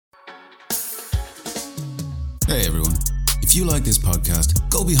Hey everyone. If you like this podcast,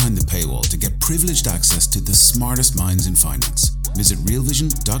 go behind the paywall to get privileged access to the smartest minds in finance. Visit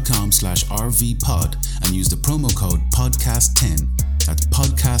realvision.com/rvpod and use the promo code podcast10. That's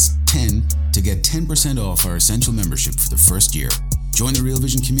podcast10 to get 10% off our essential membership for the first year. Join the Real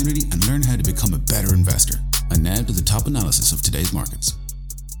Vision community and learn how to become a better investor. And now to the top analysis of today's markets.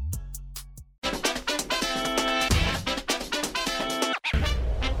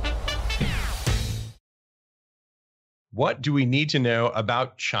 What do we need to know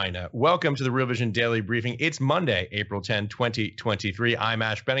about China? Welcome to the Real Vision Daily Briefing. It's Monday, April 10, 2023. I'm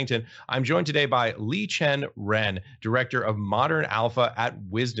Ash Bennington. I'm joined today by Liqian Ren, Director of Modern Alpha at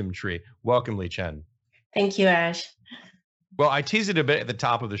WisdomTree. Welcome, Liqian. Thank you, Ash. Well, I teased it a bit at the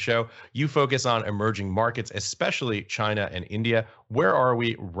top of the show. You focus on emerging markets, especially China and India. Where are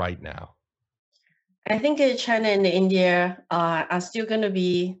we right now? I think China and India are still going to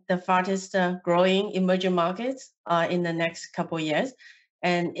be the fastest growing emerging markets in the next couple of years.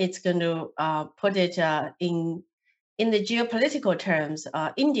 And it's going to put it in the geopolitical terms.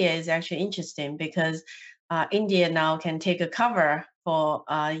 India is actually interesting because India now can take a cover for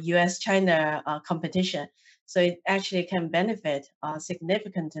US-China competition. So it actually can benefit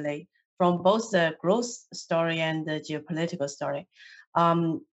significantly from both the growth story and the geopolitical story.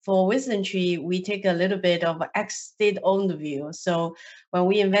 For WisdomTree, we take a little bit of an ex-state-owned view. So when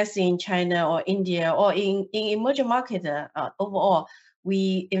we invest in China or India or in emerging market overall,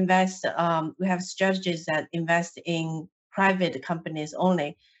 we invest. We have strategies that invest in private companies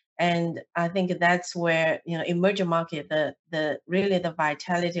only, and I think that's where emerging market really the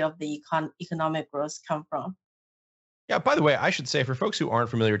vitality of the economic growth come from. Yeah. By the way, I should say for folks who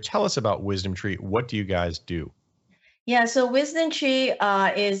aren't familiar, tell us about WisdomTree. What do you guys do? Yeah, so WisdomTree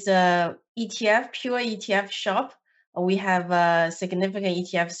is a ETF, pure ETF shop. We have significant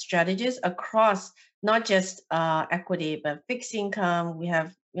ETF strategies across not just equity, but fixed income. We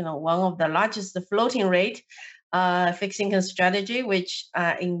have, one of the largest floating rate fixed income strategy, which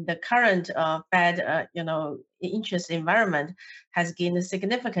in the current Fed, interest environment has gained a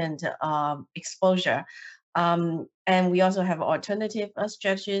significant exposure. And we also have alternative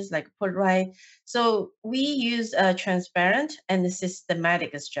strategies like put right. So we use a transparent and a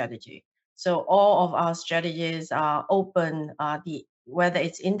systematic strategy. So all of our strategies are open, whether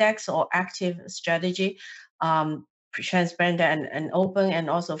it's index or active strategy, transparent and open, and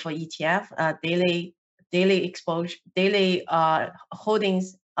also for ETF, daily exposure, daily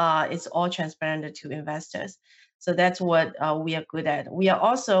holdings. It's all transparent to investors. So that's what we are good at. We are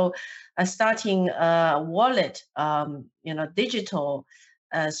also starting a wallet, digital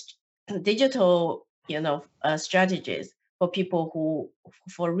strategies for people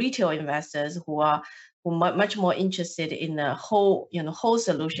for retail investors who are much more interested in the whole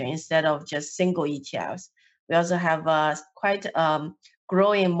solution instead of just single ETFs. We also have quite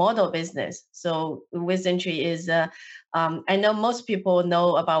growing model business. So WisdomTree is, I know most people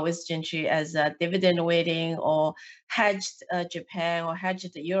know about WisdomTree as dividend waiting or hedged Japan or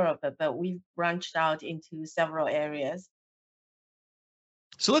hedged Europe, but we've branched out into several areas.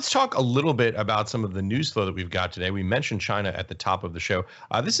 So let's talk a little bit about some of the news flow that we've got today. We mentioned China at the top of the show.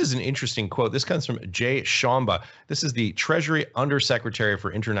 This is an interesting quote. This comes from Jay Shamba. This is the Treasury Undersecretary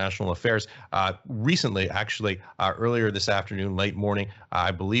for International Affairs. Recently, actually, earlier this afternoon, late morning, I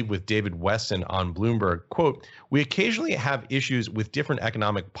believe with David Weston on Bloomberg, quote, "We occasionally have issues with different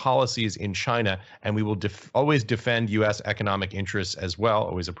economic policies in China, and we will always defend U.S. economic interests as well."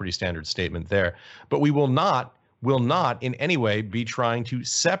 Always a pretty standard statement there. But we will not in any way be trying to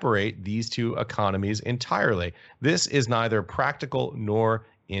separate these two economies entirely. This is neither practical nor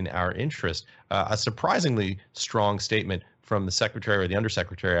in our interest. A surprisingly strong statement from the Secretary, or the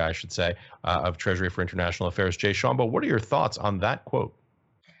Undersecretary, I should say, of Treasury for International Affairs, Jay Shamba. What are your thoughts on that quote?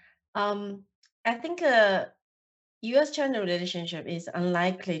 I think U.S.-China relationship is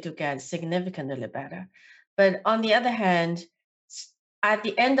unlikely to get significantly better. But on the other hand, at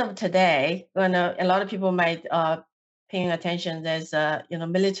the end of today, when a lot of people might paying attention, there's a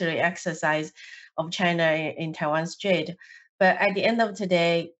military exercise of China in Taiwan Strait. But at the end of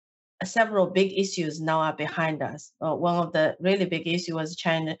today, several big issues now are behind us. One of the really big issues was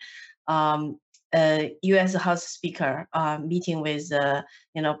China, U.S. House Speaker meeting with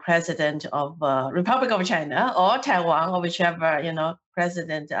President of Republic of China or Taiwan or whichever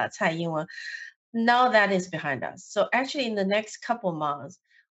President Tsai Ing-wen. Now that is behind us. So actually, in the next couple months,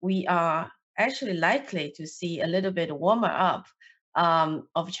 we are actually likely to see a little bit warmer up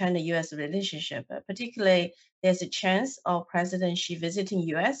of China-U.S. relationship. Particularly, there's a chance of President Xi visiting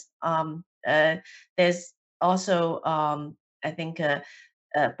U.S. There's also, I think,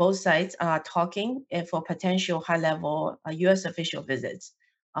 both sides are talking for potential high-level U.S. official visits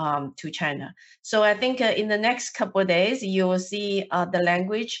to China. So I think in the next couple of days, you will see the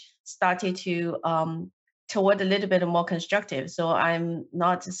language started to toward a little bit more constructive. So I'm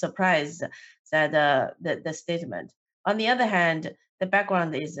not surprised that the statement. On the other hand, the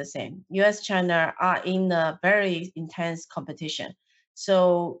background is the same. U.S. China are in a very intense competition.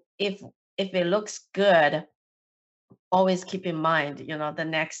 So if it looks good, always keep in mind, the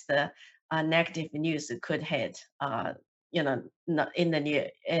next negative news could hit, not in the near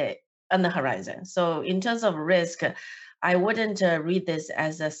on the horizon. So in terms of risk, I wouldn't read this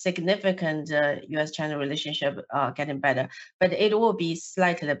as a significant U.S.-China relationship getting better, but it will be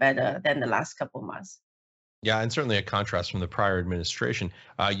slightly better than the last couple of months. Yeah, and certainly a contrast from the prior administration.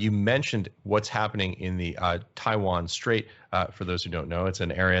 You mentioned what's happening in the Taiwan Strait. For those who don't know, it's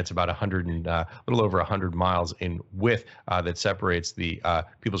an area. It's about 100 and a little over 100 miles in width that separates the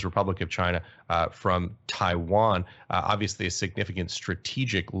People's Republic of China from Taiwan. Obviously, a significant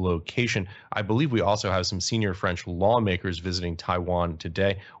strategic location. I believe we also have some senior French lawmakers visiting Taiwan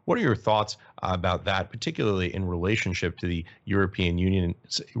today. What are your thoughts about that, particularly in relationship to the European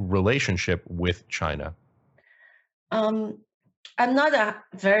Union's relationship with China? I'm not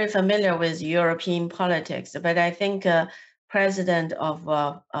very familiar with European politics, but I think President of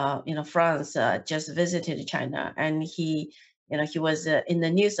France just visited China, and he was in the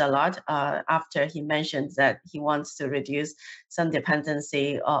news a lot after he mentioned that he wants to reduce some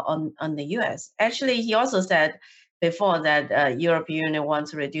dependency on the U.S. Actually, he also said before that European Union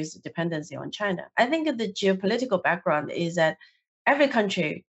wants to reduce dependency on China. I think the geopolitical background is that every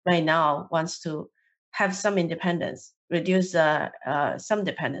country right now wants to have some independence, reduce some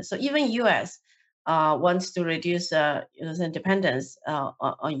dependence. So even U.S. Wants to reduce some dependence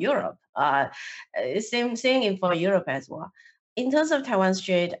on Europe. Same thing for Europe as well. In terms of Taiwan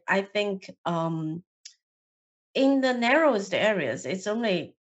Strait, I think in the narrowest areas, it's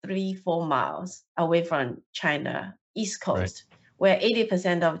only 3-4 miles away from China, East Coast, where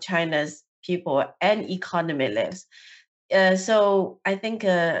 80% of China's people and economy lives. So I think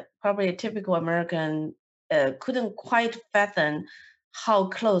probably a typical American couldn't quite fathom how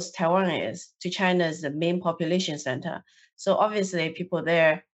close Taiwan is to China's main population center. So obviously people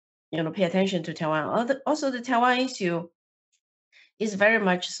there, pay attention to Taiwan. Also, the Taiwan issue is very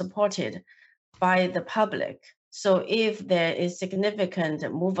much supported by the public. So if there is significant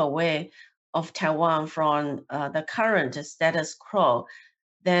move away of Taiwan from the current status quo,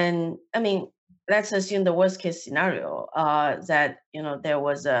 then let's assume the worst case scenario that there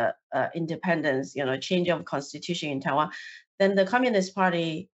was a independence, change of constitution in Taiwan, then the Communist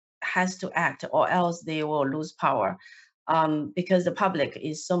Party has to act, or else they will lose power, because the public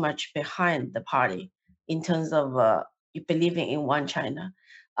is so much behind the party in terms of believing in one China.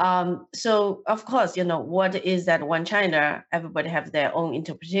 So of course, what is that one China? Everybody have their own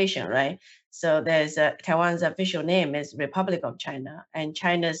interpretation, right? So there's Taiwan's official name is Republic of China, and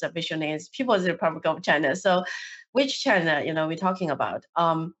China's official name is People's Republic of China. So which China, we're talking about?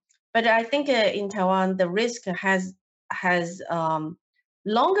 But I think in Taiwan, the risk has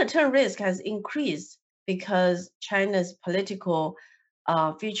longer term risk has increased because China's political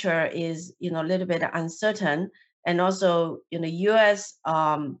future is a little bit uncertain, and also U.S.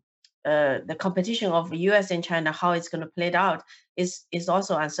 The competition of U.S. and China, how it's going to play out is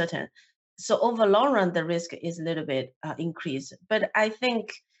also uncertain. So over long run, the risk is a little bit increased. But I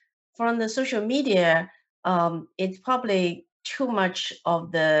think from the social media, it's probably too much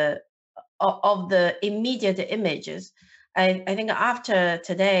of the immediate images. I think after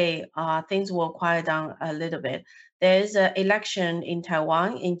today, things will quiet down a little bit. There is an election in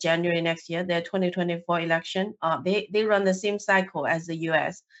Taiwan in January next year, the 2024 election. They run the same cycle as the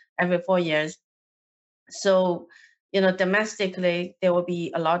US every 4 years. So, domestically, there will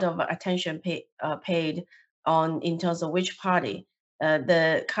be a lot of attention paid on in terms of which party.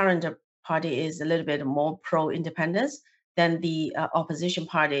 The current party is a little bit more pro-independence than the opposition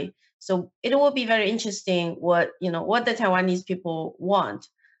party. So it will be very interesting what the Taiwanese people want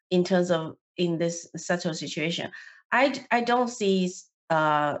in terms of in this such a situation. I don't see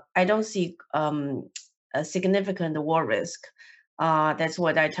a significant war risk. That's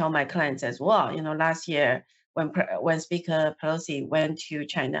what I tell my clients as well. Last year when Speaker Pelosi went to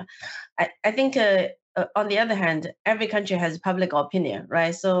China, I think on the other hand, every country has public opinion,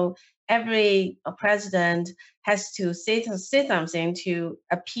 right? So every president has to say something to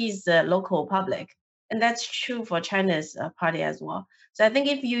appease the local public, and that's true for China's party as well. So I think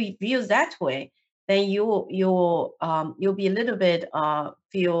if you view that way, then you'll be a little bit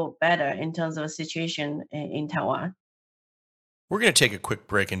feel better in terms of the situation in Taiwan. We're going to take a quick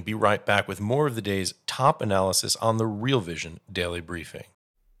break and be right back with more of the day's top analysis on the Real Vision Daily Briefing.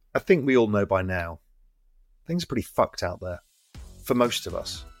 I think we all know by now, things are pretty fucked out there, for most of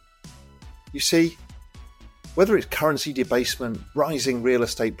us. You see, whether it's currency debasement, rising real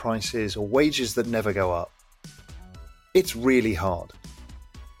estate prices, or wages that never go up, it's really hard.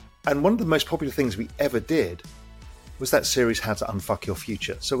 And one of the most popular things we ever did was that series How to Unfuck Your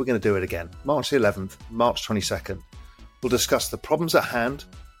Future. So we're going to do it again. March 11th, March 22nd. We'll discuss the problems at hand,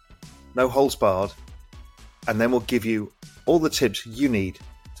 no holds barred, and then we'll give you all the tips you need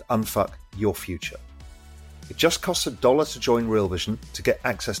to unfuck your future. It just costs $1 to join Real Vision. To get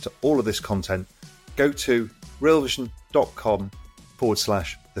access to all of this content, go to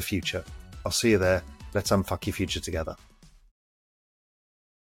realvision.com/the future. I'll see you there. Let's unfuck your future together.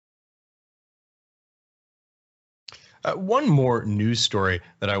 One more news story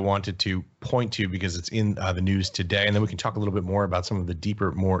that I wanted to point to because it's in the news today, and then we can talk a little bit more about some of the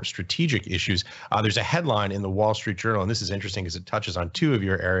deeper, more strategic issues. There's a headline in the Wall Street Journal, and this is interesting because it touches on two of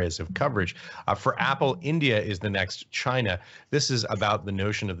your areas of coverage. For Apple, India is the next China. This is about the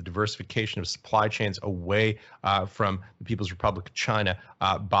notion of the diversification of supply chains away from the People's Republic of China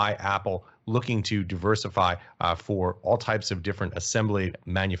by Apple, looking to diversify for all types of different assembly,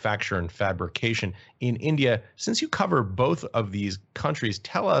 manufacture, and fabrication in India. Since you cover both of these countries,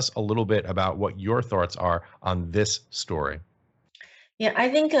 tell us a little bit about what your thoughts are on this story. Yeah, I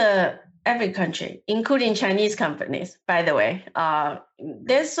think every country, including Chinese companies, by the way,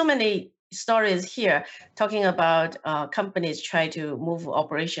 there's so many stories here talking about companies try to move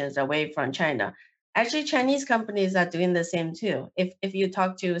operations away from China. Actually, Chinese companies are doing the same too. If you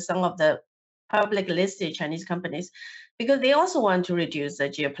talk to some of the public listed Chinese companies, because they also want to reduce the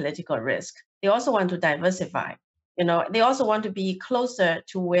geopolitical risk. They also want to diversify. They also want to be closer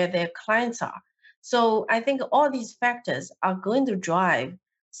to where their clients are. So I think all these factors are going to drive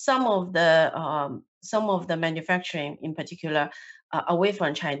some of the manufacturing, in particular, away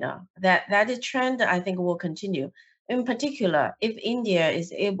from China. That is trend I think will continue. In particular, if India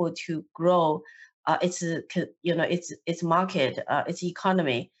is able to grow its market, its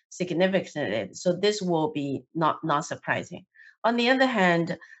economy significantly, so this will be not surprising. On the other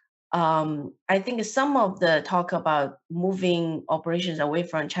hand, I think some of the talk about moving operations away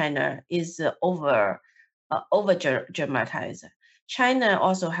from China is over dramatized. China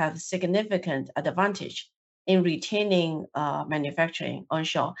also has significant advantage in retaining manufacturing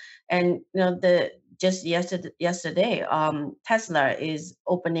onshore, and just yesterday, Tesla is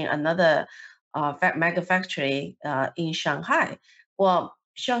opening another mega factory in Shanghai. Well,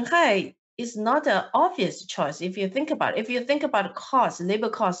 Shanghai is not an obvious choice if you think about it. If you think about cost, labor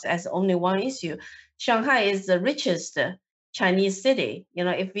cost as only one issue, Shanghai is the richest Chinese city.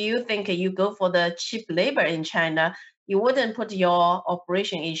 If you think you go for the cheap labor in China, you wouldn't put your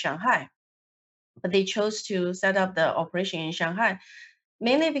operation in Shanghai. But they chose to set up the operation in Shanghai,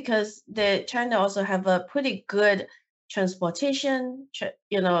 mainly because China also have a pretty good transportation,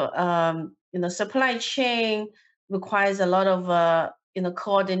 supply chain requires a lot of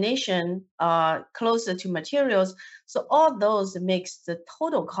coordination closer to materials. So all those makes the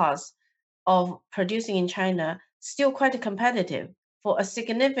total cost of producing in China still quite competitive for a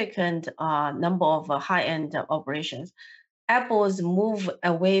significant number of high-end operations. Apple's move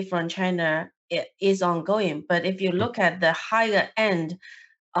away from China is ongoing, but if you look at the higher end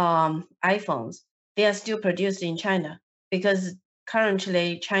iPhones, they are still produced in China because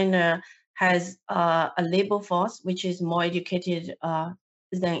currently China has a labor force which is more educated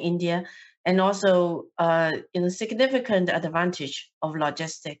than India, and also significant advantage of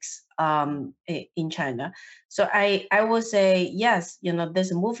logistics in China. So I will say yes,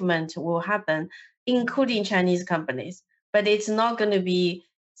 this movement will happen, including Chinese companies, but it's not going to be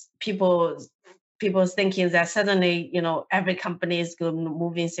people's thinking that suddenly every company is going to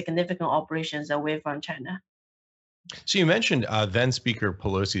moving significant operations away from China. So you mentioned then Speaker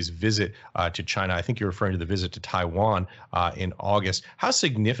Pelosi's visit to China. I think you're referring to the visit to Taiwan in August. How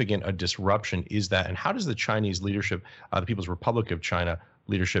significant a disruption is that? And how does the Chinese leadership, the People's Republic of China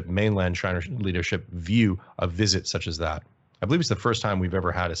leadership, mainland China leadership, view a visit such as that? I believe it's the first time we've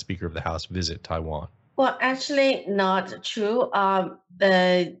ever had a Speaker of the House visit Taiwan. Well, actually, not true.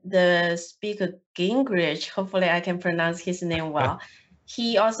 The Speaker Gingrich, hopefully I can pronounce his name well.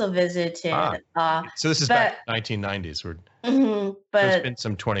 He also visited. So this is back in the 1990s. But it's been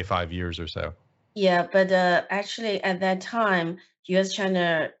some 25 years or so. Yeah, but actually at that time,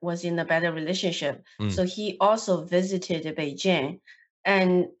 U.S.-China was in a better relationship. So he also visited Beijing,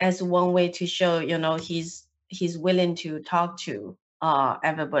 and as one way to show, he's willing to talk to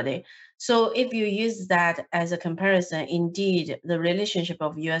everybody. So if you use that as a comparison, indeed, the relationship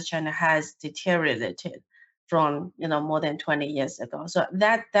of U.S.-China has deteriorated from more than 20 years ago. So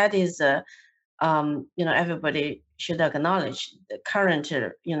that is everybody should acknowledge the current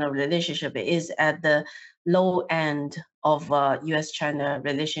relationship is at the low end of U.S.-China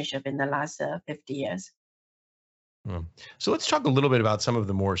relationship in the last 50 years. So let's talk a little bit about some of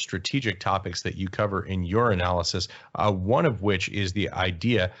the more strategic topics that you cover in your analysis. One of which is the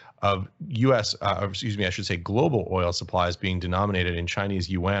idea of global oil supplies being denominated in Chinese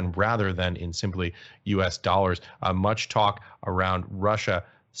yuan rather than in simply U.S. dollars. Much talk around Russia,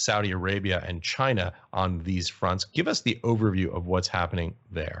 Saudi Arabia, and China on these fronts. Give us the overview of what's happening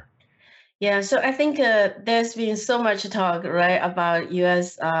there. Yeah, so I think there's been so much talk, right, about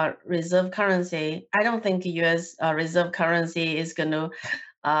U.S. Reserve currency. I don't think U.S. Reserve currency is going to,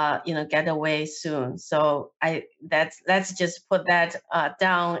 get away soon. So let's just put that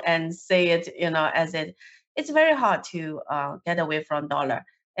down and say it, as it. It's very hard to get away from dollar,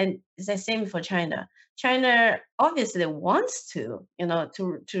 and it's the same for China. China obviously wants to,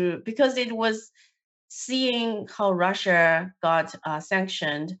 because it was seeing how Russia got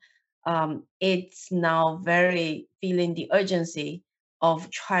sanctioned. It's now very feeling the urgency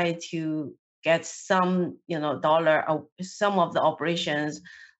of try to get some, dollar, some of the operations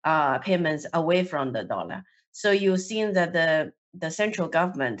payments away from the dollar. So you're seeing that the central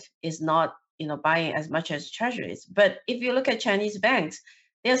government is not, buying as much as treasuries. But if you look at Chinese banks,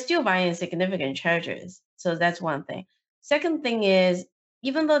 they're still buying significant treasuries. So that's one thing. Second thing is,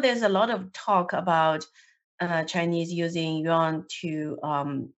 even though there's a lot of talk about Chinese using yuan to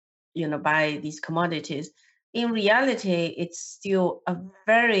buy these commodities, in reality, it's still a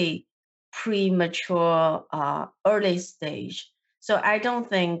very premature early stage. So I don't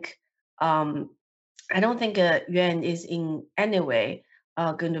think yuan is in any way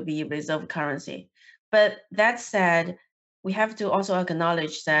going to be reserve currency. But that said, we have to also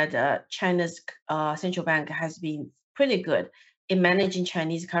acknowledge that China's central bank has been pretty good in managing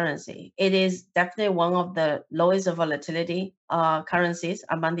Chinese currency. It is definitely one of the lowest volatility currencies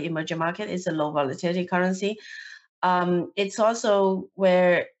among the emerging market. It's a low volatility currency. It's also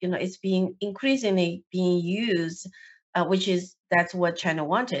where it's being increasingly being used, that's what China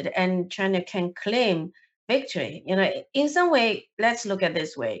wanted, and China can claim victory. In some way, let's look at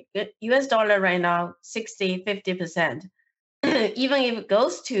this way: the U.S. dollar right now 50%. Even if it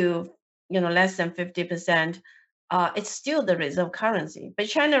goes to less than 50%. It's still the reserve currency. But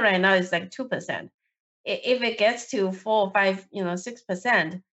China right now is like 2%. If it gets to 4, 5,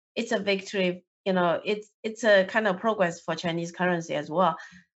 6%, it's a victory. It's a kind of progress for Chinese currency as well.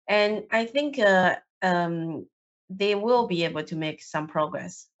 And I think they will be able to make some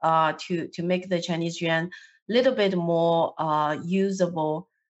progress to make the Chinese yuan a little bit more usable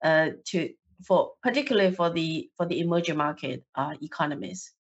particularly for the emerging market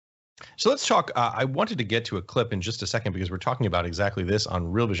economies. So let's talk. I wanted to get to a clip in just a second because we're talking about exactly this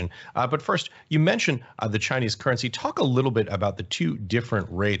on Real Vision. But first, you mentioned the Chinese currency. Talk a little bit about the two different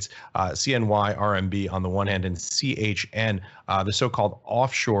rates, CNY RMB on the one hand and CHN, the so-called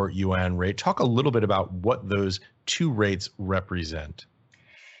offshore yuan rate. Talk a little bit about what those two rates represent.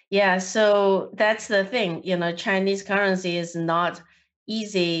 Yeah, so that's the thing. Chinese currency is not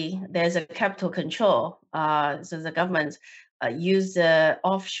easy. There's a capital control. So the government use the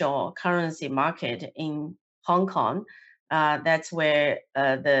offshore currency market in Hong Kong. That's where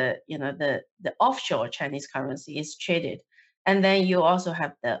the offshore Chinese currency is traded, and then you also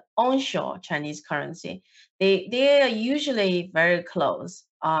have the onshore Chinese currency. They are usually very close.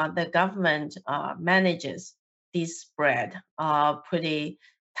 The government manages this spread pretty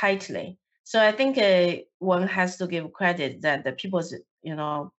tightly. So I think one has to give credit that the People's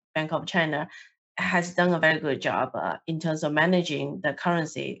Bank of China has done a very good job in terms of managing the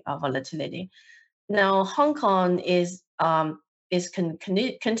currency volatility. Now, Hong Kong is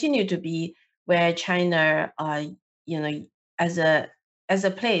continue to be where China, as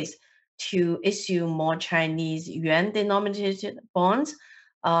a place to issue more Chinese yuan denominated bonds,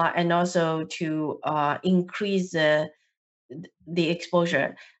 and also to increase the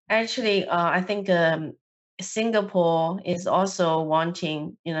exposure. Actually, I think Singapore is also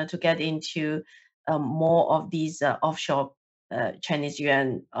wanting, to get into more of these offshore Chinese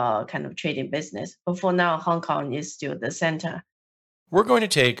yuan kind of trading business. But for now, Hong Kong is still the center. We're going to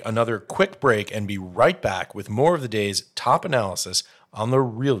take another quick break and be right back with more of the day's top analysis on the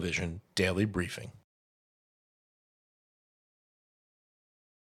Real Vision Daily Briefing.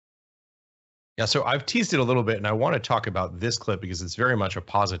 Yeah, so I've teased it a little bit, and I want to talk about this clip because it's very much a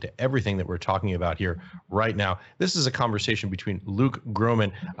posit to everything that we're talking about here right now. This is a conversation between Luke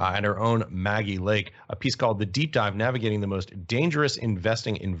Gromen and our own Maggie Lake, a piece called The Deep Dive, Navigating the Most Dangerous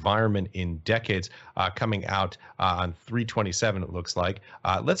Investing Environment in Decades, coming out on 3/27, it looks like.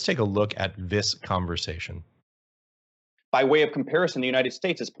 Let's take a look at this conversation. By way of comparison, the United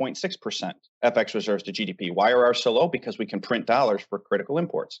States is 0.6% FX reserves to GDP. Why are ours so low? Because we can print dollars for critical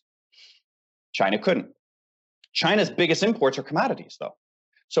imports. China couldn't. China's biggest imports are commodities, though.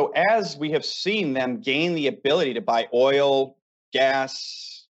 So as we have seen them gain the ability to buy oil,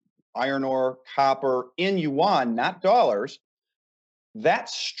 gas, iron ore, copper in yuan, not dollars, that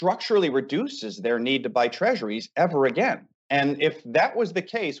structurally reduces their need to buy treasuries ever again. And if that was the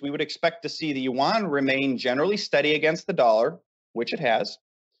case, we would expect to see the yuan remain generally steady against the dollar, which it has.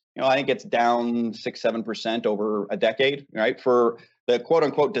 I think it's down 6-7% over a decade, right? For the quote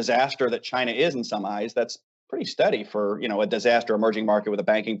unquote disaster that China is in some eyes, that's pretty steady for, a disaster emerging market with a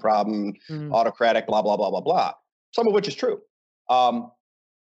banking problem, autocratic, blah, blah, blah, blah, blah. Some of which is true. 46%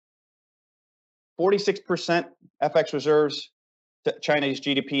 FX reserves to Chinese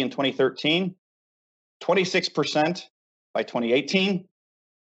GDP in 2013, 26% by 2018,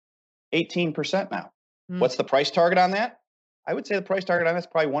 18% now. What's the price target on that? I would say the price target on that is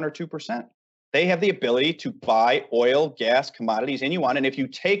probably 1 or 2%. They have the ability to buy oil, gas, commodities in yuan. And if you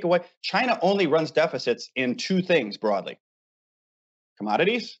take away, China only runs deficits in two things broadly: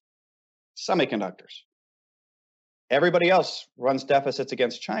 commodities, semiconductors. Everybody else runs deficits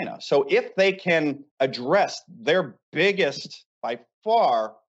against China. So if they can address their biggest, by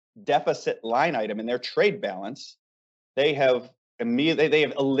far, deficit line item in their trade balance, they have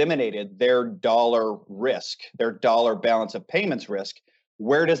eliminated their dollar risk, their dollar balance of payments risk.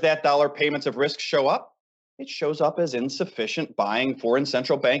 Where does that dollar payments of risk show up? It shows up as insufficient buying, foreign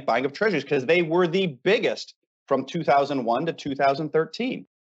central bank buying of treasuries, because they were the biggest from 2001 to 2013.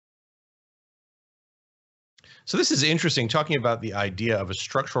 So this is interesting, talking about the idea of a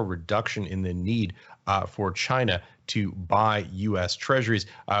structural reduction in the need for China to buy U.S. treasuries.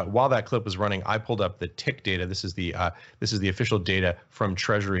 While that clip was running, I pulled up the tick data. This is the official data from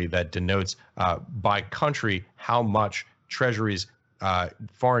Treasury that denotes by country how much treasuries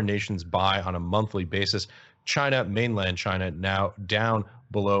foreign nations buy on a monthly basis. China, mainland China, now down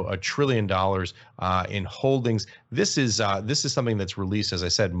below $1 trillion in holdings. This is something that's released, as I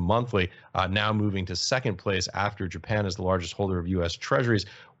said, monthly, now moving to second place after Japan is the largest holder of U.S. treasuries.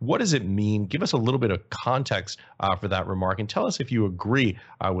 What does it mean? Give us a little bit of context for that remark, and tell us if you agree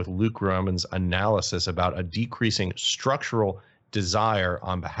with Luke Gromen's analysis about a decreasing structural desire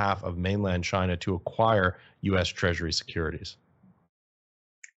on behalf of mainland China to acquire U.S. treasury securities.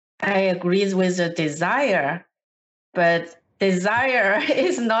 I agree with the desire, but desire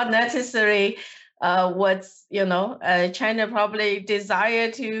is not necessarily what's, China probably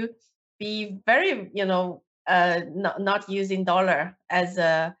desire to be very, not using dollar as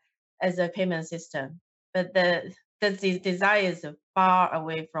a payment system. But the desire is far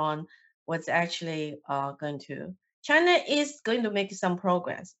away from what's actually going to. China is going to make some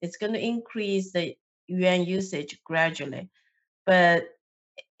progress. It's going to increase the yuan usage gradually, but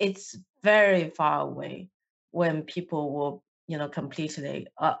it's very far away when people will, completely,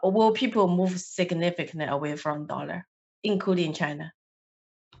 will people move significantly away from dollar, including China.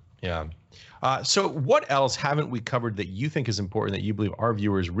 Yeah. So what else haven't we covered that you think is important, that you believe our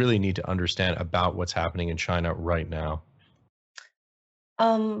viewers really need to understand about what's happening in China right now?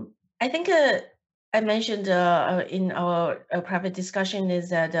 I think I mentioned in our private discussion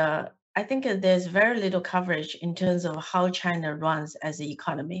is that I think there's very little coverage in terms of how China runs as an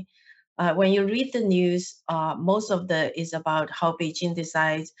economy. When you read the news, most of the is about how Beijing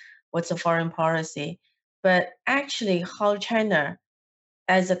decides what's the foreign policy, but actually how China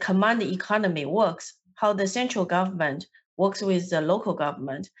as a command economy works, how the central government works with the local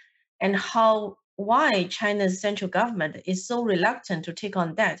government, and why China's central government is so reluctant to take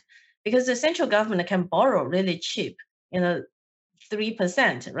on debt, because the central government can borrow really cheap,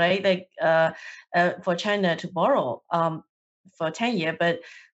 3%, right? Like for China to borrow for 10 years, but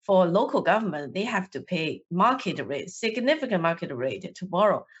for local government, they have to pay market rate, significant market rate to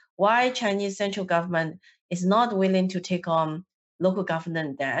borrow. Why Chinese central government is not willing to take on local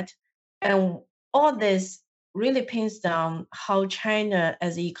government debt? And all this really pins down how China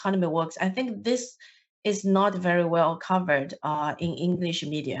as an economy works. I think this is not very well covered in English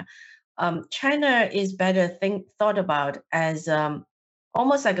media. China is better thought about as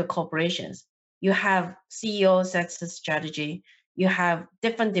almost like a corporations. You have CEO sets a strategy. You have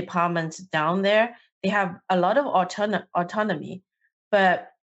different departments down there. They have a lot of autonomy, but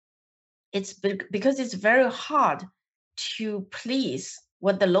it's because it's very hard to please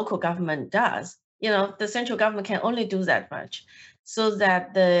what the local government does. The central government can only do that much, so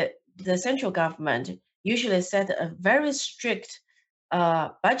that the central government usually set a very strict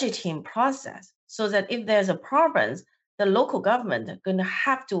budgeting process, so that if there's a problem, the local government are going to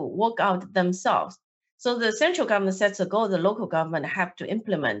have to work out themselves. So the central government sets a goal, the local government have to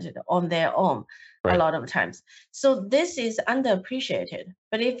implement it on their own a lot of times. So this is underappreciated.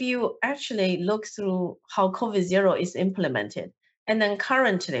 But if you actually look through how COVID zero is implemented, and then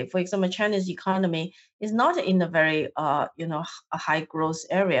currently, for example, China's economy is not in a very, a high growth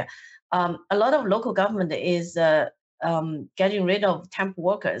area. A lot of local government is getting rid of temp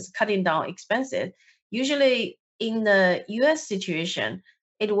workers, cutting down expenses. Usually, in the U.S. situation,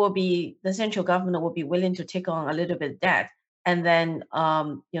 it will be the central government will be willing to take on a little bit of debt and then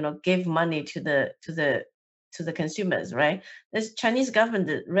give money to the consumers, right? The Chinese government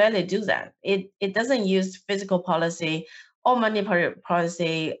rarely do that. It doesn't use fiscal policy or money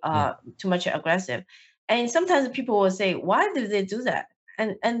policy too much aggressive. And sometimes people will say, why do they do that?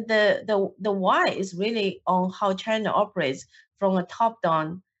 And the why is really on how China operates from a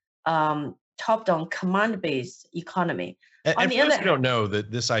top-down command-based economy. And for those who don't know, that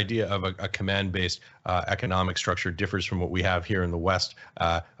this idea of a command-based economic structure differs from what we have here in the West.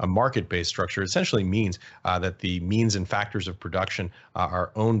 A market-based structure essentially means that the means and factors of production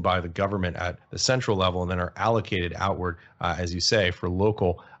are owned by the government at the central level and then are allocated outward, as you say, for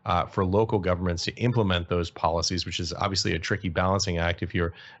local governments to implement those policies, which is obviously a tricky balancing act if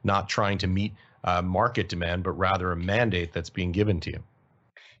you're not trying to meet market demand, but rather a mandate that's being given to you.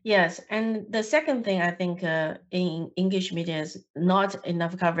 Yes, and the second thing I think in English media is not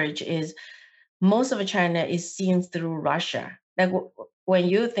enough coverage is most of China is seen through Russia. Like when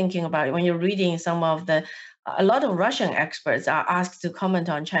you're thinking about it, when you're reading a lot of Russian experts are asked to comment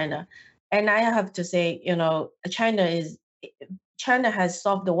on China, and I have to say, China has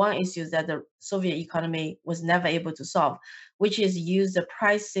solved the one issue that the Soviet economy was never able to solve, which is use the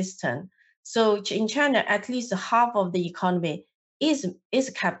price system. So in China, at least half of the economy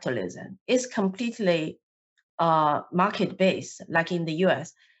is capitalism, is completely market-based, like in the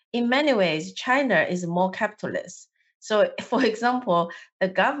US. In many ways, China is more capitalist. So, for example, the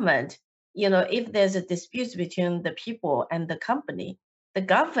government, if there's a dispute between the people and the company, the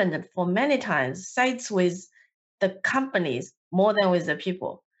government for many times sides with the companies more than with the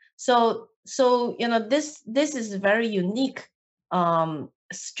people. So this is a very unique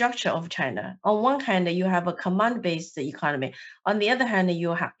structure of China. On one hand, you have a command-based economy. On the other hand,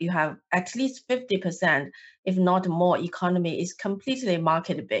 you have at least 50%, if not more, economy is completely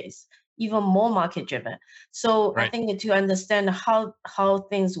market-based, even more market-driven. So I think to understand how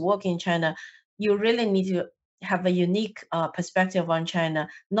things work in China, you really need to have a unique perspective on China,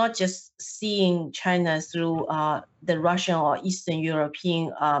 not just seeing China through the Russian or Eastern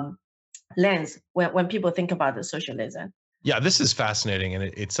European lens when people think about the socialism. Yeah, this is fascinating, and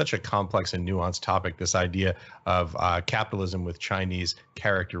it's such a complex and nuanced topic, this idea of capitalism with Chinese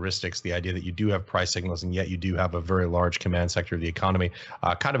characteristics, the idea that you do have price signals, and yet you do have a very large command sector of the economy,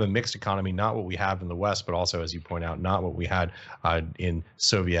 kind of a mixed economy, not what we have in the West, but also, as you point out, not what we had in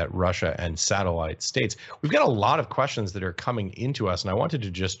Soviet Russia and satellite states. We've got a lot of questions that are coming into us, and I wanted to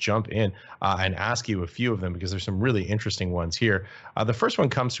just jump in and ask you a few of them because there's some really interesting ones here. The first one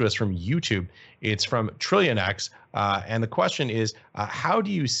comes to us from YouTube. It's from TrillionX. And the question is, how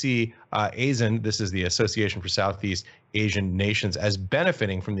do you see ASEAN, this is the Association for Southeast Asian Nations, as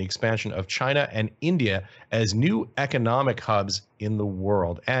benefiting from the expansion of China and India as new economic hubs in the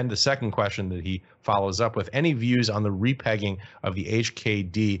world? And the second question that he follows up with, any views on the repegging of the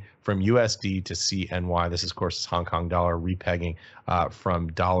HKD from USD to CNY? This is, of course, Hong Kong dollar repegging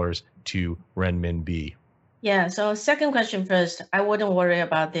from dollars to renminbi. Yeah, so second question first, I wouldn't worry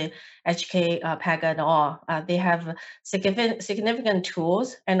about the HK peg at all. They have significant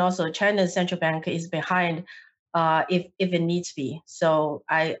tools, and also China's central bank is behind if it needs to be. So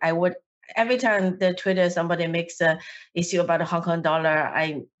I would, every time the Twitter somebody makes an issue about the Hong Kong dollar,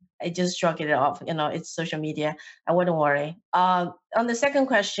 I just shrug it off. It's social media. I wouldn't worry. On the second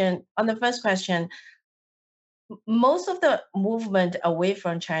question, on the first question, most of the movement away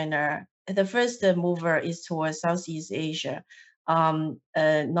from China, the first mover is towards Southeast Asia,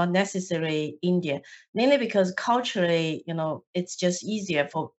 not necessarily India, mainly because culturally, it's just easier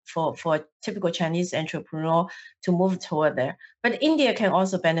for a typical Chinese entrepreneur to move toward there. But India can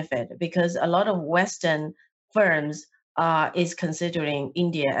also benefit because a lot of Western firms is considering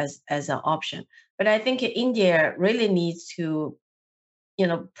India as an option. But I think India really needs to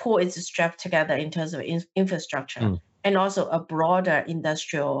pull its strap together in terms of infrastructure. and also a broader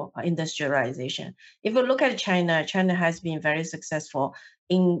industrialization. If you look at China, China has been very successful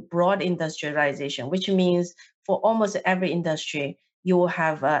in broad industrialization, which means for almost every industry, you will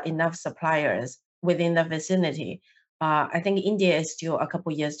have enough suppliers within the vicinity. I think India is still a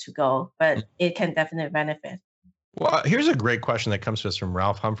couple years to go, but it can definitely benefit. Well, here's a great question that comes to us from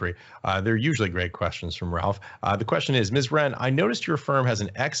Ralph Humphrey. They're usually great questions from Ralph. The question is, Ms. Ren, I noticed your firm has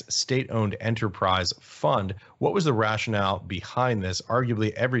an ex-state-owned enterprise fund. What was the rationale behind this?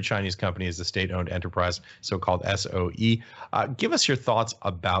 Arguably, every Chinese company is a state-owned enterprise, so-called SOE. Give us your thoughts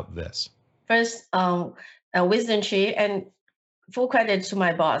about this. First, WisdomTree, and full credit to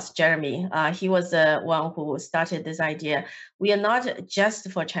my boss, Jeremy. He was the one who started this idea. We are not just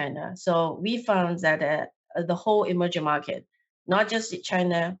for China. So we found that the whole emerging market, not just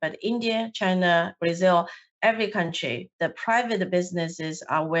China, but India, China, Brazil, every country, the private businesses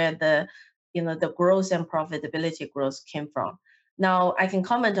are where the growth and profitability growth came from. Now, I can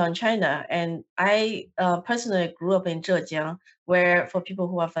comment on China, and I personally grew up in Zhejiang, where, for people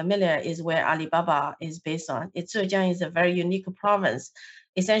who are familiar, is where Alibaba is based on. Zhejiang is a very unique province.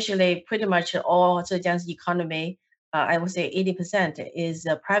 Essentially, pretty much all Zhejiang's economy, I would say 80% is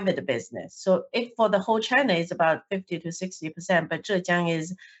a private business. So if for the whole China, it's about 50 to 60%, but Zhejiang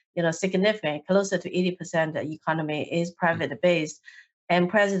is significant, closer to 80% the economy is private based. And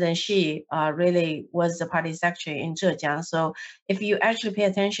President Xi really was the party secretary in Zhejiang. So if you actually pay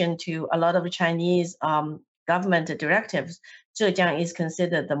attention to a lot of Chinese government directives, Zhejiang is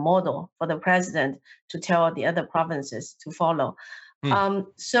considered the model for the president to tell the other provinces to follow.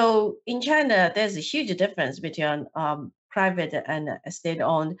 So in China, there's a huge difference between private and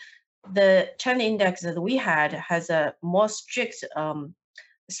state-owned. The China index that we had has a more strict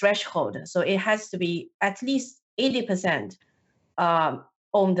threshold. So it has to be at least 80%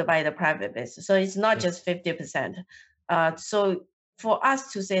 owned by the private business. So it's not just 50%. So for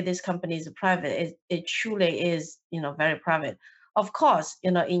us to say this company is private, it truly is, very private. Of course,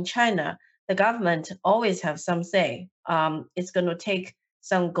 in China, the government always have some say. It's going to take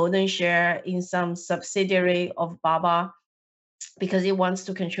some golden share in some subsidiary of Baba because it wants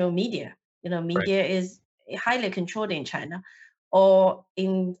to control media. Media is highly controlled in China. Or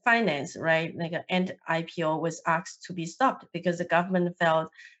in finance, right? Like an Ant IPO was asked to be stopped because the government felt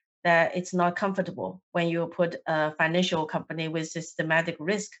that it's not comfortable when you put a financial company with systematic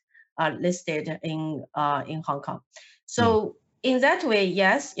risk listed in Hong Kong. So in that way,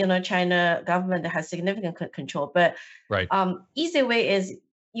 yes, China government has significant control. But easy way is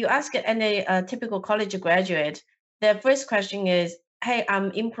you ask any typical college graduate, their first question is, hey,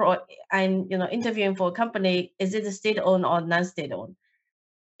 I'm interviewing for a company. Is it state-owned or non-state-owned?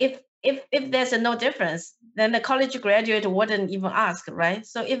 If there's no difference, then the college graduate wouldn't even ask, right?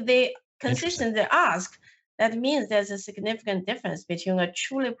 So if they consistently ask, that means there's a significant difference between a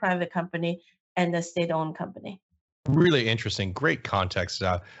truly private company and a state-owned company. Really interesting, great context,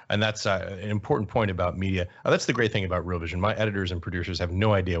 and that's an important point about media. That's the great thing about Real Vision. My editors and producers have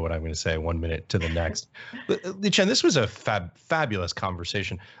no idea what I'm going to say 1 minute to the next. Li-Chen, this was a fabulous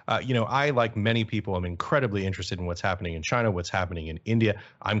conversation. I, like many people, am incredibly interested in what's happening in China, what's happening in India.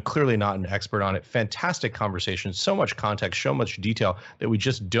 I'm clearly not an expert on it. Fantastic conversation, so much context, so much detail that we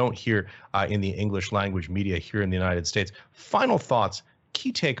just don't hear in the English language media here in the United States. Final thoughts.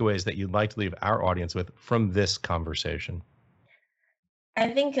 Key takeaways that you'd like to leave our audience with from this conversation? I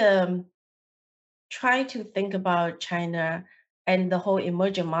think try to think about China and the whole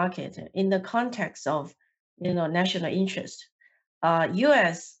emerging market in the context of national interest.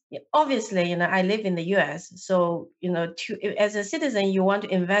 U.S. obviously, I live in the U.S., so as a citizen, you want to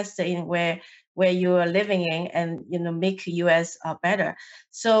invest in where you are living in and make U.S. better.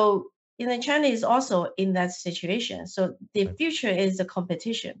 So China is also in that situation. So the future is a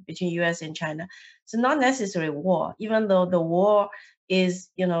competition between U.S. and China. So not necessarily war, even though the war is,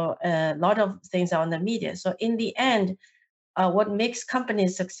 a lot of things are on the media. So in the end, what makes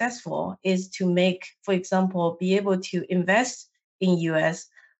companies successful is to make, for example, be able to invest in U.S.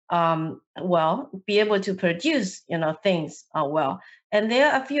 Be able to produce, things well. And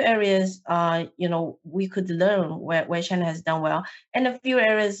there are a few areas, we could learn where China has done well, and a few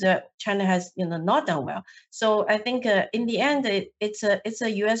areas that China has, not done well. So I think in the end, it's a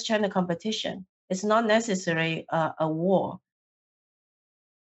U.S.-China competition. It's not necessarily a war.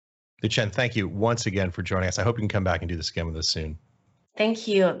 Li-Chen, thank you once again for joining us. I hope you can come back and do this again with us soon. Thank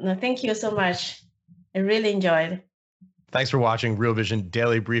you. No, thank you so much. I really enjoyed. Thanks for watching Real Vision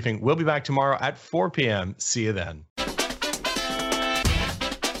Daily Briefing. We'll be back tomorrow at 4 p.m. See you then.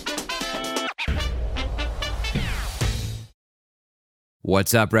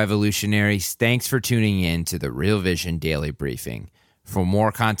 What's up, revolutionaries? Thanks for tuning in to the Real Vision Daily Briefing. For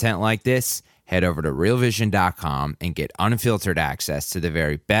more content like this, head over to realvision.com and get unfiltered access to the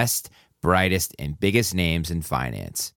very best, brightest, and biggest names in finance.